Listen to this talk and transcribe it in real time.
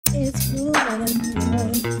It's Wu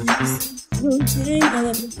motherfuckers. Wu-Tang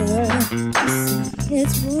motherfuckers.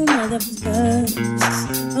 It's Wu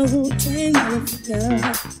motherfuckers. A Wu-Tang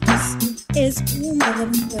motherfuckers. It's Wu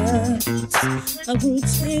motherfuckers. A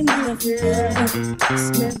Wu-Tang motherfuckers.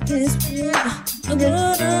 It's Wu.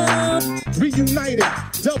 Reunited,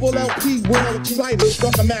 double LP, world excited.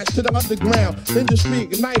 Struck a match to the underground. Industry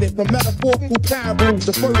ignited from metaphorical parables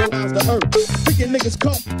to fertilize the earth. Freaking niggas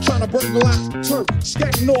come, trying to burglarize the turf.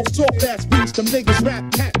 Scatting off soft ass beats, them niggas rap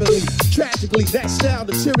happily. Tragically, that style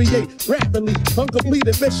deteriorate rapidly. Incomplete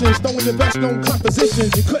admissions, throwing your best known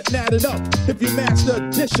compositions. You couldn't add it up if you master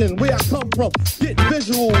addition. Where I come from, getting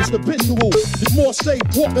visuals, the visuals. There's more safe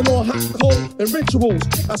walking on hot coal and rituals.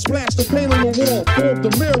 I splashed the paint on the wall, formed the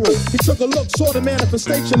mural. He took a look, saw the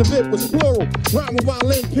manifestation of it was plural. Rhyming while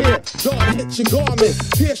impaired, dart hits your garment.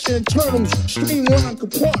 Pierce your internals, streamline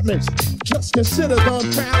compartments. Just consider the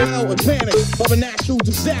unparalleled advantage of a natural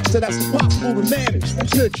disaster that's impossible to manage.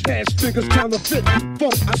 Bitch ass niggas counterfeit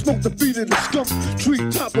funk. I smoke the beat of the skunk, tree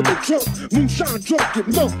top of the trunk. Moonshine drunk, get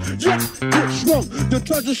monk. Yeah, get shrunk. The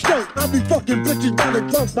treasure stunk. I be fucking bitches by the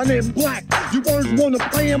clump. My name Black. You words wanna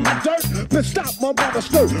play in my dirt? Then stop my mother's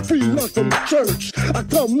skirt. Free lunch from the church. I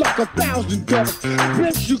come like 1,000 ducks.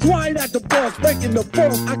 Bitch, you quiet at the bus, making the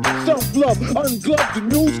funk. I can self-love, ungloved the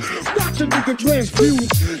news. Watch a nigga transfuse.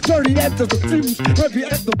 Dirty after the fuse, heavy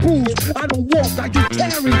at the booze. I don't walk, I get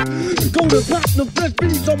carried. Go to platinum fresh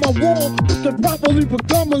beats on my wall. Listen properly,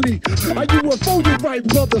 predominantly. I UFO you right,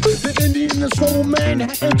 brother. The Indian is soul man,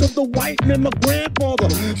 hands of the white man, my grandfather.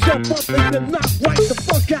 Step up and then knock right the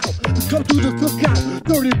fuck out. Come through the cookout,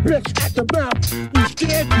 dirty bitch at the mouth. You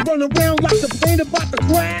scared, you run around like the plane about to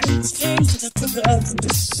crash.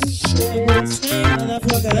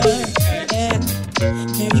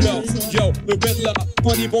 Yo, the Riddler,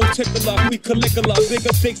 money won't tickler, we Caligula,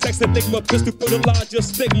 bigger things, sex enigma, pistol for the larger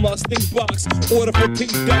stigma, sting box, order for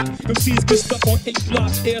pink dot, MCs get stuck on ink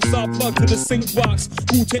blocks, airsoft plug to the sink box,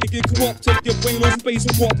 Wu-Tang get corrupt, take your brain on space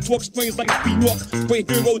walk, talk strange like P-Walk, great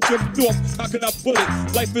hero jumped off, how can I put it,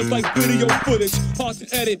 life is like video footage, hard to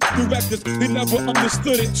edit, directors, they never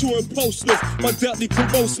understood it, touring posters, my deadly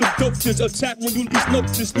corrosive dosage, attack when you least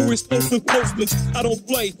notice, new explosive posters, I don't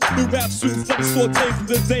play, the rap suit, flex, saute for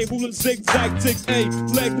the day, ruling zigzag, tick A,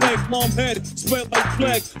 leg, mom head, spread like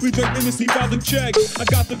plague. We drink Hennessy by the check. I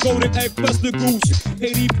got the golden egg plus the goose.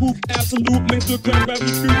 80 poop, absolute mental cranberry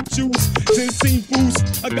fruit juice. Ginseng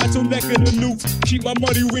boost. I got your neck in the noose. Keep my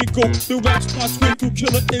money wrinkle. The rap spot twinkle.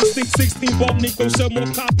 Killer instinct 16 ball Nico. Sell more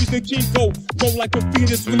copies than Kinko. Grow like a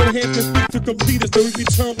fetus with no hands and feet to complete us. Then we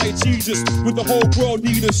return like Jesus with the whole world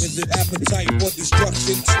need us. Is it appetite for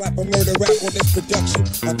destruction? Slap a murder rap on this production.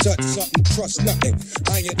 I touch something, trust nothing.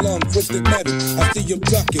 Iron lung, twisted metal. I see him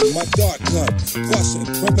ducking, my dark gun, busting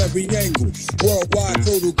from every angle. Worldwide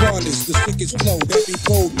total garnish, the sickest flow. Every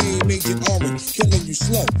cold beam, Agent Orange, killing you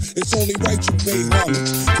slow. It's only right you pay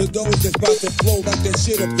homage to those that's about to flow like that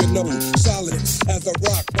shit up your nose. Solid as a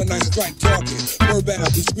rock when I strike target. Verbal,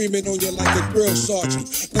 be screaming on you like a drill sergeant.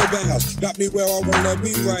 Verbal, got me where I wanna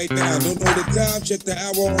be right now. Don't know the time, check the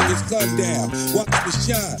hour on your sundown. Watch me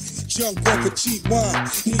shine. Junk off a cheap wine.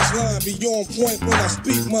 Each line be on point when I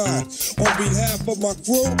speak mine. On behalf of my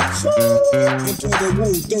crew, into the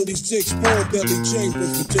Wu 36 4 belly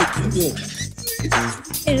chambers to take you in.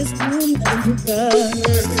 It's Wu motherfuckers.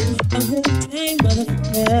 A Wu-Tang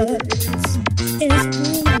motherfuckers. It's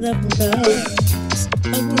Wu motherfuckers.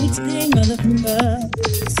 A Wu-Tang motherfuckers.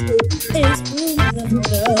 It's Wu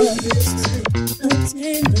motherfuckers. A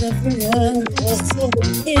Wu-Tang motherfuckers.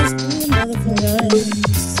 It's Wu motherfuckers.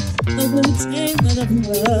 A Wu-Tang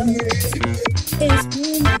motherfuckers. It's Wu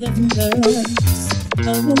motherfuckers.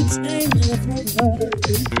 A Wu-Tang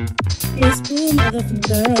motherfuckers. It's Wu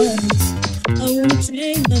motherfuckers. A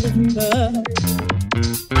Wu-Tang motherfuckers.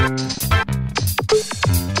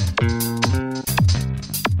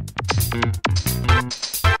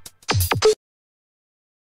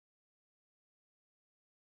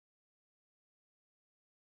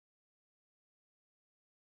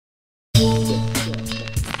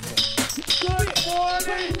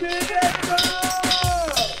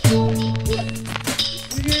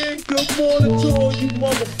 Good morning to all you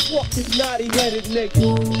motherfucking naughty-headed niggas.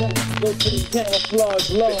 Go to the camouflage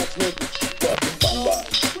lodge, niggas.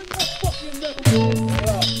 Fucking bye-bye.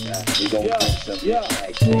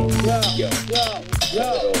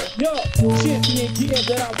 Yo, champion gear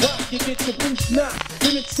that I rock, you get your boots knocked.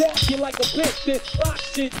 Then attack you like a bitch, then lock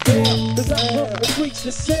shit down. Cause I hump and reach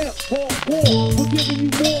the sound, hardcore. We're giving you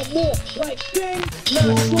more and more, like thing. Not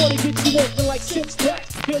sure to get you open like 6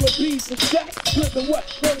 packs. killer bees and jacks. Flipping what?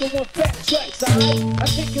 Flipping one fat tracks, alright? I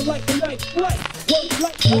think it like a night flight. Work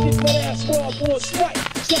like I get that ass raw for a swipe.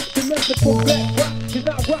 Check the method for back rock. Cause I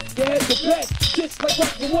rock your head to back. Just like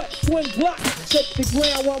rockin' what? Twin block. Check the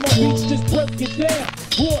ground while my beats just break it down.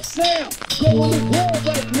 Raw sound. Going to war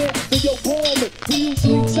right now. So yo, bombing. We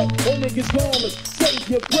usually take all niggas garments. Save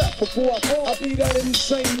your breath before I fall. I be that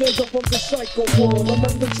insane nigga from the psycho world. I'm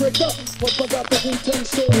on the trigger. But I got the Wu-Tang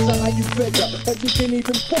swords. How you figure? And you can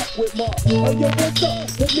even fuck with my. Oh, yo, what's up?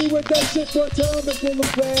 Hit me with that shit for time and pull a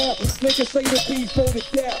foul. Niggas say the beat voted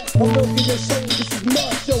down. I'm milking your soul. This is my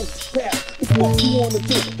show. Pat. What you wanna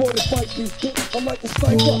do? For the fight these dudes. I'm like a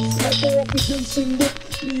sniper. I go off the gym sing with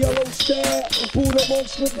the yellow style. Pull the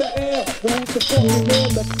monks with the air. Who's the fucking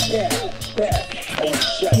man? Yeah.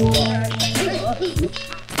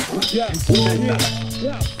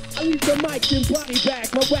 I leave the mic in body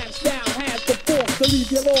bag. My rap style has the force to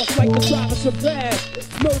leave you lost like the Travis of Bass.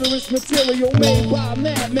 Murderous material made by a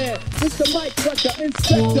madman. It's the mic like the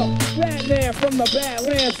inspector. Batman from the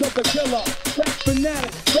badlands of the killer. Rap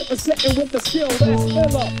fanatic, representing with the skill that's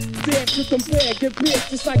iller. Dare to compare, get big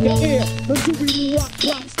just like an ear. The Jubilee rock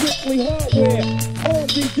pop strictly hardware. All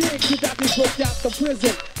these gigs you got me broke out the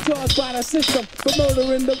prison. Charged by the system for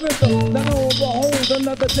murdering the rhythm. Now on behold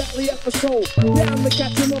another deadly episode. Down to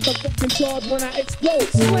catch a motherfucking charge when I explode.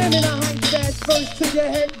 Slamming a hype dash first to your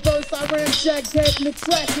head first. I ramshack dead in the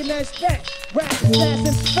track and that's that. Rap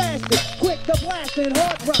assassin fasting, quick to blasting,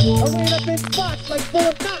 hard rock. I ran up in spots like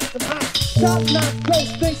Fort Knox and hot. Top notch,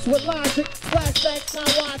 close thinks with logic. Flashbacks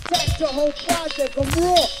how I attack your whole project. I'm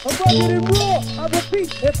raw, I'm rugged and raw. I repeat,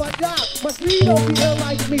 if I die, my speed don't be ill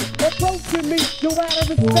like me. Approaching me, you out of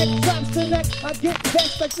respect, drops the neck. I get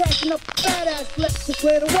vexed, like cracking up fat ass flex to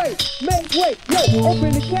clear the way. Make way, yo,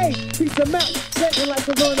 open the cage, piece of mouth, setting like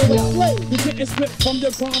a runaway slave. You getting slipped from the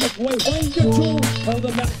promised way. When you choose, hold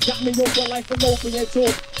the mouth, got me over like an opiate tool.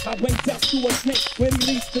 I went out to a snake when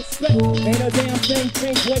he least expect. Ain't a damn thing,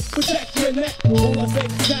 change way, protect your neck. All I say,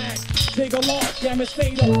 tag, dig a lot, damn it,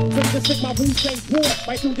 stay up. Just to stick my Wu-Tang board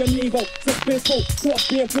right through your navel. Suspenseful, cross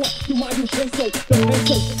being brought to my utensil. The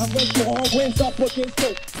pencil, I went to all winds up against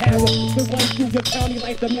so. Arrow, the one through your county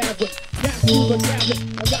like the Maverick. Gas through the tablet,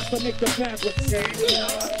 I got to make the fabric.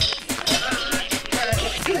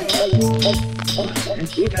 A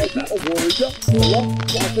warrior,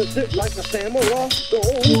 watch it sit like a samurai. The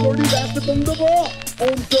old dirty bastard from the bar.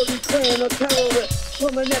 Old dirty clan, a terrorist.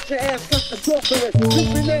 Coming at your ass, cut the sorceress.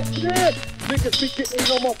 Stupid that dead. Niggas be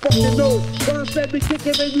getting on my fucking nose. Ron said be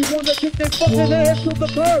kicking, baby, wanna kick their fucking ass to the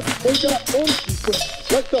curb. They got OG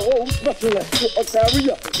like the whole specialist. A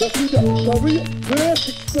carrier, let's see the career. This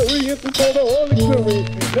experience is for the whole experience.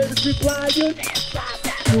 Let us be flying.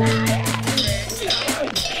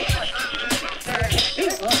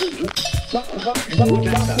 My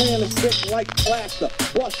plan is thick like plaster,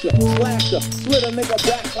 buster, slasher, slit a nigga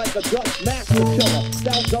back like a dust master killer.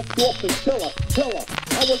 Down jumped off and killer.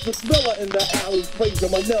 I was the thriller in the alley,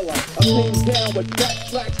 praising Manila. I came down with back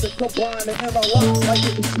tracks and combining and a lot like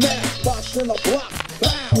getting smashed by in a block.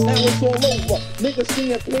 Bow, now it's all over. Niggas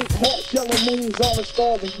seeing pink hearts, yellow moons, orange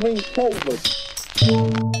stars, and green clovers.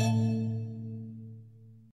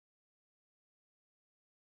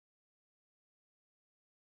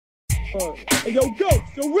 Hey, yo, Ghost,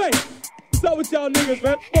 yo, Ray. What's up with y'all niggas,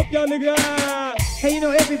 man? Fuck y'all niggas. Ah. Hey, you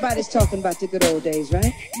know, everybody's talking about the good old days,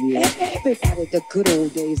 right? Yeah. Everybody, the good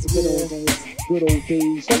old days, the good old days. Good old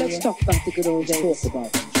days. So let's talk about the good old days. Let's talk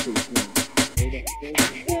about them shit, man.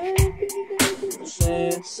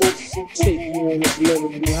 Take you on this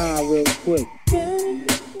level high real quick.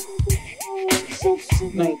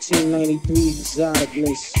 1993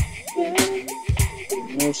 exoticness. You know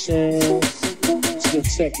what I'm saying? Still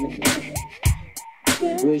technical.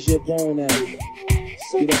 Where's your bone at?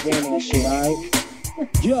 Get up on that shit, alright?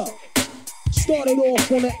 Yo. Started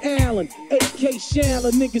off on the island, AK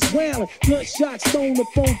shallin', niggas wildin', gunshots stone the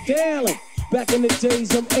phone dialing. Back in the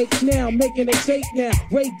days, I'm 8 now, making a tape now.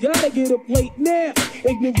 Ray gotta get a plate now.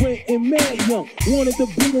 Ignorant and mad young, wanted to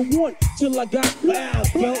be the one till I got loud.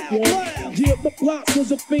 Felt one. Yeah, my pops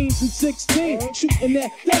was a fiend since 16, shooting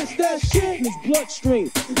that's that shit in his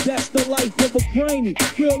bloodstream. That's the life of a crimey,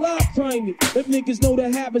 real life crimey. If niggas know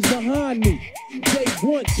the habits behind me. Day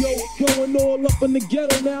one, yo, growing all up in the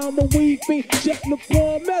ghetto. Now I'm a weed fiend, checking the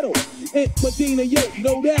farm metal. And Medina, yo,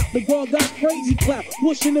 no doubt, the girl got crazy clap,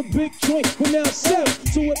 pushing a big joint. We're now set,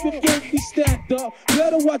 so if your filthy stacked up,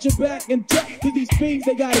 better watch your back and duck, cause these fiends,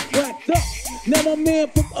 they got it cracked up. Now my man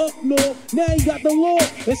from up north, now he got the law,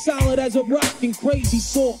 as solid as a rock fucking crazy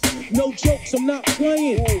sort. No jokes, I'm not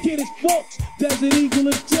playing. Get his folks, Desert Eagle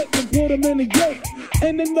and Dick and put him in a yoke.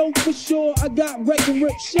 And they know for sure I got Ray and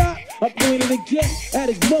Rip shot. I pointed again at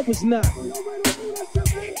his mother's knot.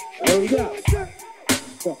 Hold up.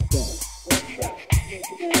 Fuck that.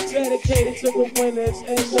 Dedicated to the winners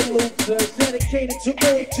and the losers. Dedicated to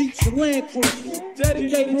all Jeeps and Land Cruisers.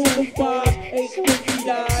 Dedicated to the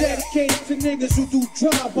 5-8-50-eyes. Dedicated to niggas who do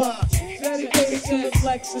drive-bys. Dedicated to the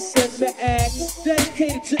Lexus and the Axe.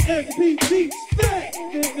 Dedicated to MPVs. Fat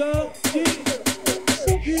nigga.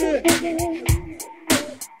 Yeah.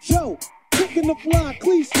 Yo. Kicking the fly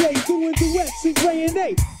cliche, doing duets and Ray and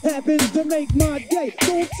A happens to make my day.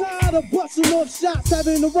 So I'm tired of busting off shots,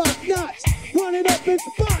 having the rock knots, running up in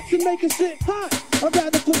spots and making shit hot. I'd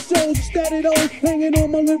rather put shows instead of those hanging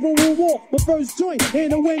on my living room wall. My first joint in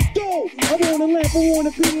the window. I want a lamp, I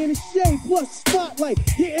want to be in the shade, plus a spotlight,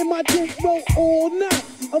 getting my drink roll all night.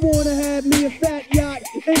 I want to have me a fat yacht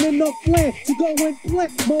and enough land to go and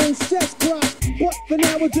plant my own sex crop. But for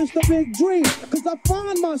now it's just a big dream, cause I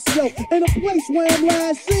find myself in a place where I'm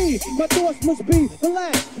last seen. My thoughts must be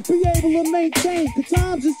relaxed, be able to maintain. The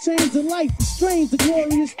times has changed and life is strange. The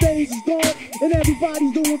glorious days is gone and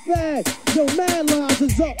everybody's doing bad. Yo, mad lives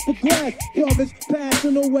is up for grabs. Brothers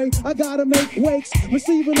passing away, I gotta make wakes.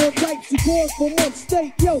 Receiving all types of calls from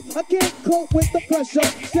upstate. Yo, I can't cope with the pressure,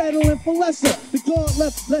 settling for lesser. The God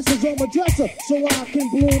left lessons on my dresser, so I can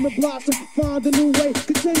bloom and blossom, find a new way,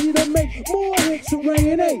 continue to make more hits for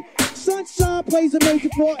Ray and A. Sunshine plays a major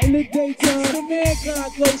part in the daytime. The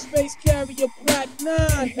mankind glow space carrier black 9,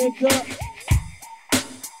 nigga.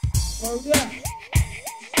 Word up.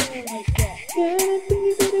 Like that. Can it be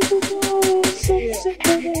that it was all so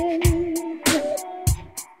simple then?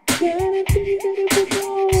 Can it be that it was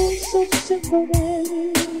all so simple then?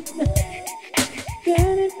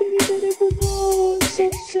 Can it be that it was all so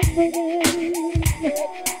simple then?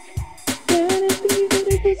 Can it be that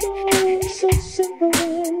it was all so simple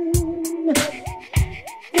then?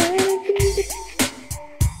 Can it be that...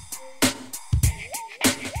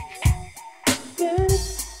 Can it...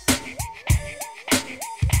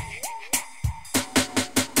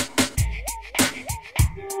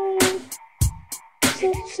 So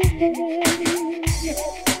simple then.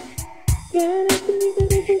 Can it be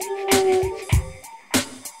that it was all...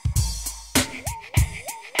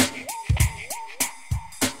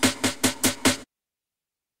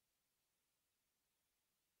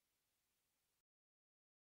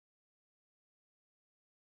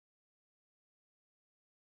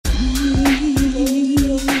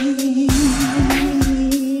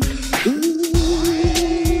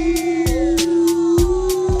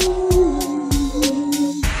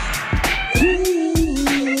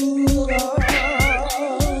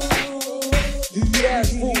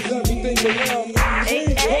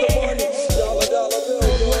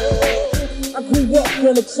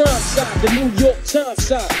 On the time side, the New York Times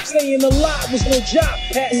side. Staying alive was no job,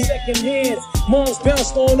 had second hand. Moms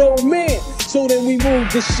bounced on old man, so then we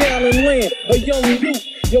moved to Shaolin Land. A young youth,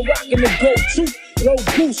 you're rocking the go-to. Low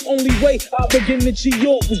goose, only way I begin to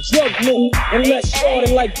G-York was drug loot. And let's start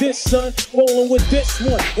it like this, son. Rolling with this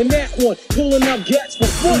one and that one, pulling out gats for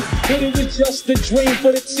fun. But it was just a dream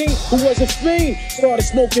for the team who was a fiend. Started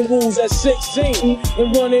smoking rules at 16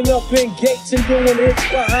 and running up in gates and doing hits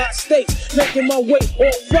for high stakes. Making my way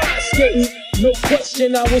on fire skates. No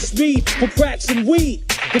question I was speed for cracks and weed.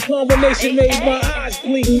 The combination made my eyes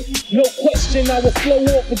bleed. No question I would flow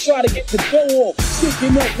off and try to get the dough off.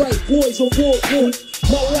 Sticking up right boys on board.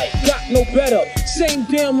 My life got no better. Same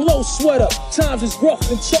damn low sweater. Times is rough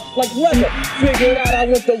and tough like leather. Figured out I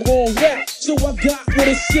went the wrong route, so I got with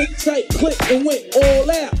a sick tight click and went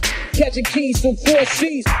all out. Catching keys from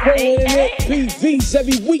 4Cs, rolling in MPVs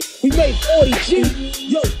every week. We made 40 G.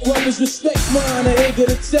 Yo, brothers, respect mine. I ain't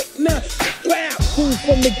gonna take now. Bow, food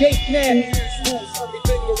from the gate now.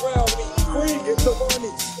 Everything around me, free get the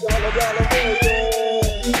money. Dollar bill, yo.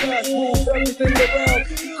 You guys move everything around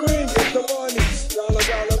me, free get the money. Dollar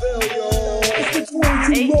bill, yo. It's been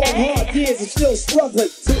 22 long hard years and still struggling.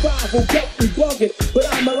 Survival kept me bugging, but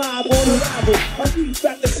I'm alive on arrival. I reach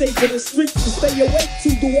back the shape of the streets to stay awake to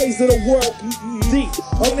the ways of the world. Deep,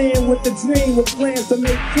 a man with a dream with plans to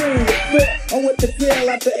make cream. I went to jail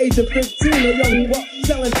at the age of 15, a young buck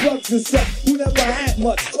selling drugs and stuff. Who never had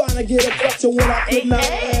much, trying to get a clutch of what I could not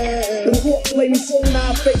have. The court lady soon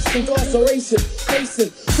I face incarceration,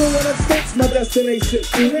 facing. So when I fix my destination,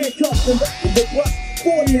 we handcuffed and the bus,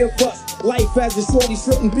 40 of us. Life as a shorty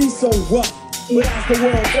shouldn't be so rough. But as the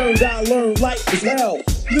world turned, I learned life is hell.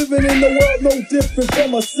 Living in the world no different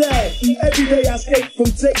from a cell. Every day I skate from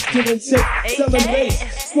tape to the tape, selling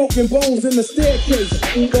bass, smoking bones in the staircase.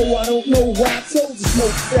 Though I don't know why I told you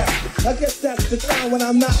smoke that. I guess that's the time when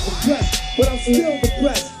I'm not depressed, but I'm still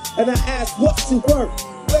depressed. And I ask, what's your worth?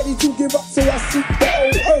 Ready to give up, so I seek the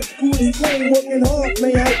old earth. Who is playing, working hard,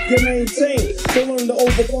 may help you maintain. So learn to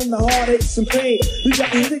overcome the heartaches and pain. We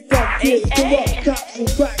got to stick up kids, corrupt cops and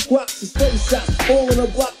crack rocks and space shots. All in a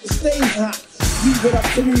block that stays hot. Leave it up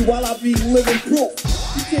to me while I be living proof.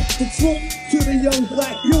 You get the truth to the young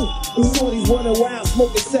black youth. The shorties running wild,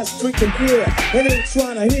 smoking cess, drinking beer, and ain't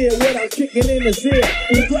trying to hear what I'm kicking in his ear.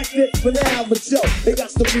 Neglect it for now, but yo, they got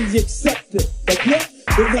to be accepted. Like what?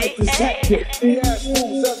 The life is hectic. The ass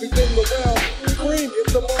moves everything around. Cream get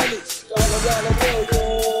the money. Dollar, dollar bill, yo.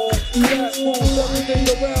 The ass moves everything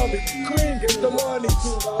around. Cream get the money.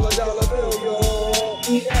 Dollar, dollar bill, yo.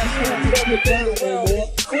 The ass moves everything around.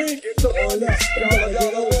 Cream get the money. Dollar,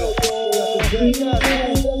 dollar bill, yo. The ass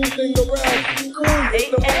moves everything around. Cream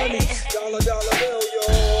get the money. Dollar, dollar bill, yo.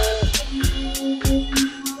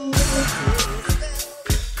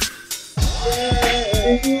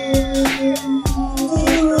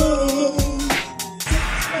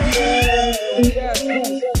 Yeah,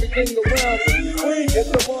 moves everything around. Cream get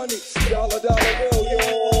the money. Dollar, dollar bill, yo.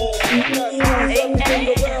 Yeah, moves everything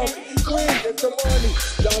around. Cream get the money.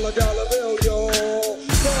 Dollar, dollar bill, yo. Yeah,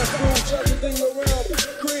 moves everything around.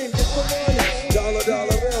 Cream get the money. Dollar,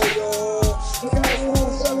 dollar bill, yo. Yeah,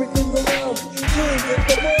 moves everything around. Cream get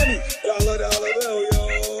the money. Dollar, dollar bill, yo.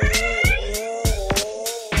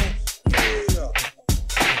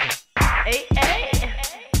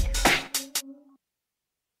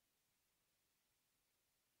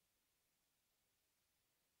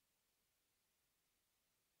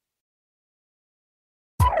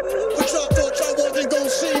 But y'all thought y'all wasn't gonna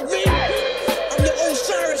see me? I'm the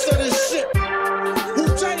Osiris of this shit.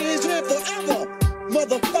 Wu-Tang is here forever,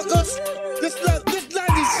 motherfuckers. This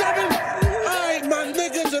 97, I ain't my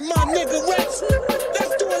niggas and my niggerettes.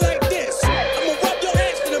 Let's do it like this. I'ma rub your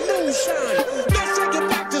ass in the moonshine. Let's take it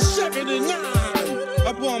back to 79.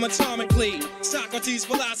 I bomb atomically. Socrates'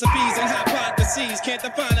 philosophies and hypotheses can't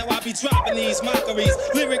define how I be dropping these mockeries.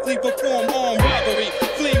 Lyrically perform armed robbery,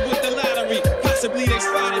 flee with the lottery. Possibly they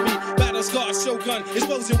spotted me. Battle scar, shogun,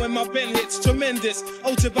 explosion when my pen hits. Tremendous,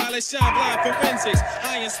 ultraviolet, shine blind forensics.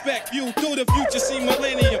 I inspect you through the future, see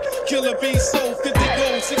millennium. Killer bees sold 50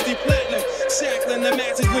 gold, 60 platinum. Shackling the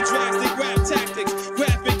matches with drastic rap tactics.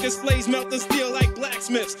 Graphic displays melt the steel like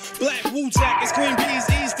blacksmiths. Black Wu jackets, queen bees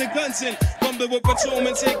ease the guns in. Rumble with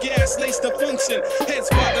patrolmen, take gas, lace the function. Heads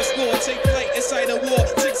by the score, take flight inside a war.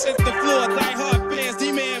 Six hit the floor, die hard fans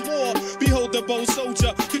demand more. Behold the bow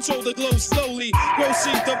soldier, control the glow slowly.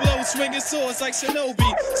 Proceed the blow, swinging swords like shinobi.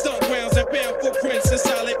 Stunt grounds and bound footprints in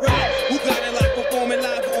solid rock. Who got it like performing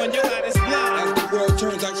live on your hottest block? As the world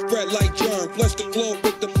turns, I spread like germ. Bless the globe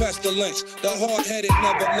with the pestilence. The hard-headed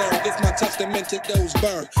never learn. It's my testament to those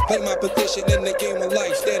burned. Play my position in the game of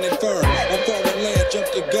life, standing firm. On foreign land, jump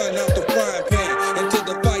the gun out the frying pan. Into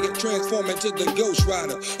the fire, transform into the Ghost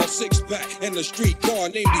Rider. A six-pack in the street car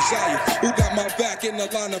named Desire. Who got my back in the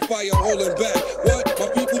line of fire, holding back? What? My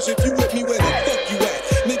peoples, if you with me, where the fuck you at?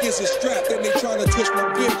 Niggas is strapped and they tryna twist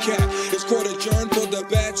my big cat. It's court adjourned for the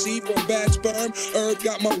bad seed from bad sperm. Herb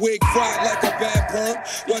got my wig fried like a bad perm.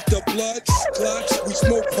 What the blood clots? We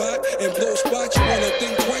smoke pot and blow spots. You wanna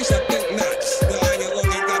think twice? I think not. The iron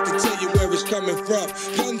lung ain't got to tell you where it's coming from.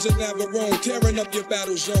 Guns in Navarone, tearing up your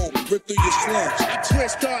battle zone. Rip through your slums. I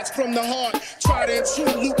twist darts from the heart, try to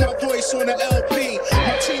intrude, loop my voice on the LP.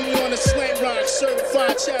 Martini on the slang rock,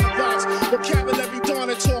 certified chatterbox. Vocabulary dawn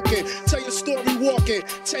and talking, tell your story walking.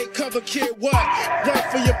 Take cover, kid, what? Run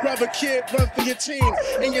for your brother, kid, run for your team.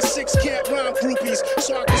 And your six can't rhyme groupies,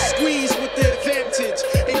 so I can squeeze with the advantage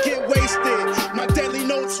and get wasted. My deadly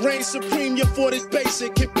notes reign supreme, your fort is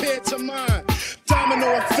basic compared to mine.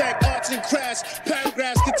 Domino effect, arts and crafts,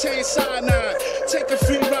 paragraphs contain cyanide. Take a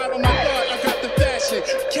free ride on my guard, I got the fashion.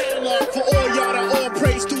 Catalog for all y'all, that all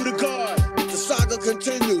praise to the God. The saga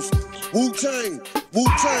continues. Wu-Tang,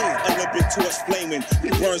 Wu-Tang. Olympic torch flaming, we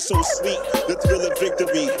burn so sweet. The thrill of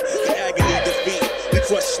victory, the agony defeat. We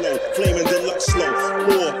crush slow, flaming deluxe slow.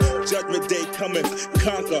 War, judgment day coming,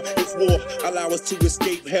 conquer. It's war, allow us to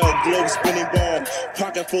escape hell. Globe spinning bomb,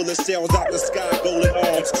 pocket full of shells out the sky, golden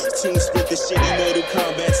arms. Tune spit the shitty Mortal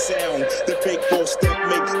Kombat sound. The fake 4-step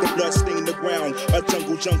make the blood stain the ground. A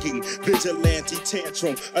jungle junkie, vigilante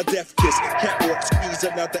tantrum, a death kiss, catwalk squeeze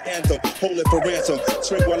another anthem, hold it for ransom,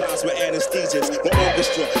 tranquilized with anesthesias, my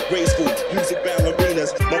orchestra, graceful, music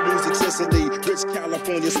ballerinas, my music Sicily, rich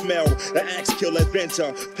California smell, the axe kill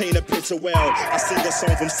adventure, paint a picture well, I sing a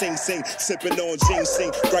song from Sing Sing, sipping on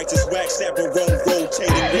ginseng, righteous wax, Sabarone,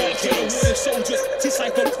 rotating ring kings. Soldiers,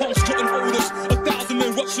 T-Cypher punks, cutting orders, 1,000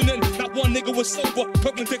 men rushing in, not one nigga was sober,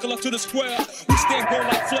 perpendicular to the square, we stand born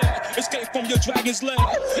like flare, escape from your dragon's lair,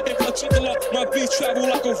 in particular, my beats travel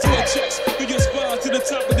like a vortex, through your spine to the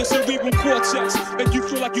top of the cerebral cortex, make you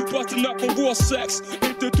feel like you busting up for raw sex,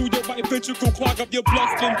 enter through your right ventricle, clog up your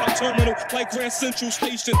blood flow by terminal, like Grand Central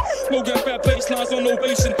Station, program fat baselines on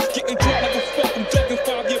ovation, getting drunk like a fuck, I'm ducking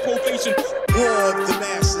 5-year probation. War of the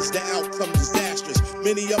masses, the outcome disastrous.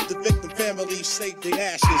 Many of the victim families saved their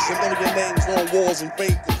ashes. A million names on walls and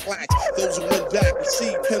fade the plaques. Those who went back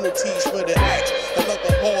receive penalties for their acts.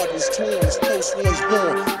 Another heart is torn, as close ones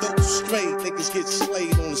born. Those straight niggas get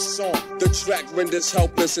slayed on the song. The track renders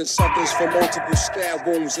helpless and suffers from multiple stab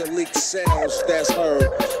wounds and leaked sounds that's heard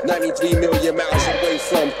 93 million miles away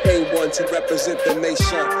from K1 to represent the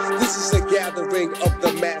nation. This is a gathering of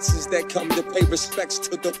the masses that come to pay respects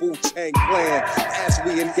to the Wu-Tang clan. As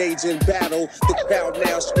we engage in battle, the crowd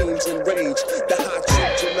now screams in rage. The hot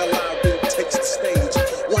chick Jamel beat takes the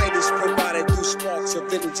stage. Light is provided through sparks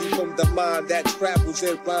of energy from the mind that travels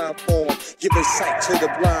in rhyme form, giving sight to the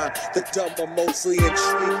blind. The dumb are mostly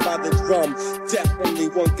intrigued by the drum. Death only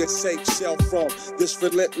one can save self from. This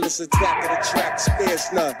relentless attack of the track spares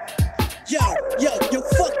none. Yo,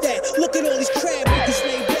 fuck that. Look at all these crab niggas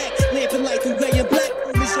laid back. Lamping like in gray and black.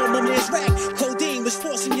 Rumors on my man's rack. Codeine was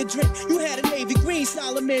forcing your drink. You had a navy green,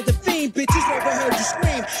 Solomon the fiend. Bitches overheard you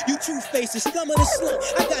scream. You two-faces, scum of the slump.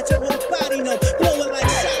 I got your whole body numb. Blowing like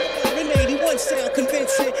Solomon. 81 sound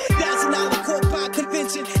convincing. $1,000 court pie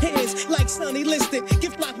convention. Hands like Sonny Liston.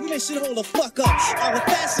 Give my permission, hold the fuck up. I'll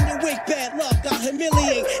fasten your wig, bad luck. I'll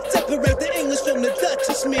humiliate. Separate the English from the Dutch.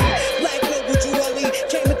 It's me. Black noble jewelry.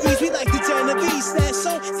 Came to these, we like the Genovese. That's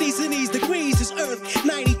so seasonings degrees is Earth.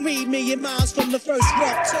 93 million miles from the first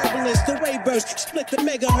rough turbulence. The ray burst, split the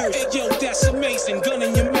megahertz. Hey yo, that's amazing. Gun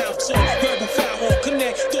in your mouth, so verbal foul.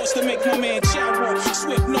 Connect thoughts to make my man chow on.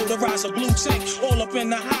 Swift notarizer, blue tank, all up in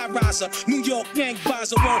the high riser. New York gang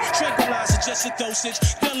buys a word, tranquilizer, just a dosage.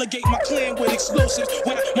 Delegate my clan with explosives.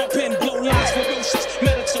 When my pen blow lines ferocious.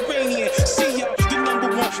 Mediterranean, see y'all, the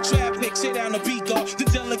 #1 trap pick. Sit down the B-guard, the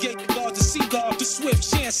delegate, the guard, the seagull, the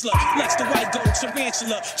swift chancellor. Flex the white gold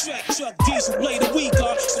tarantula. Track truck, diesel, blade, a weak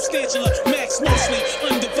guard.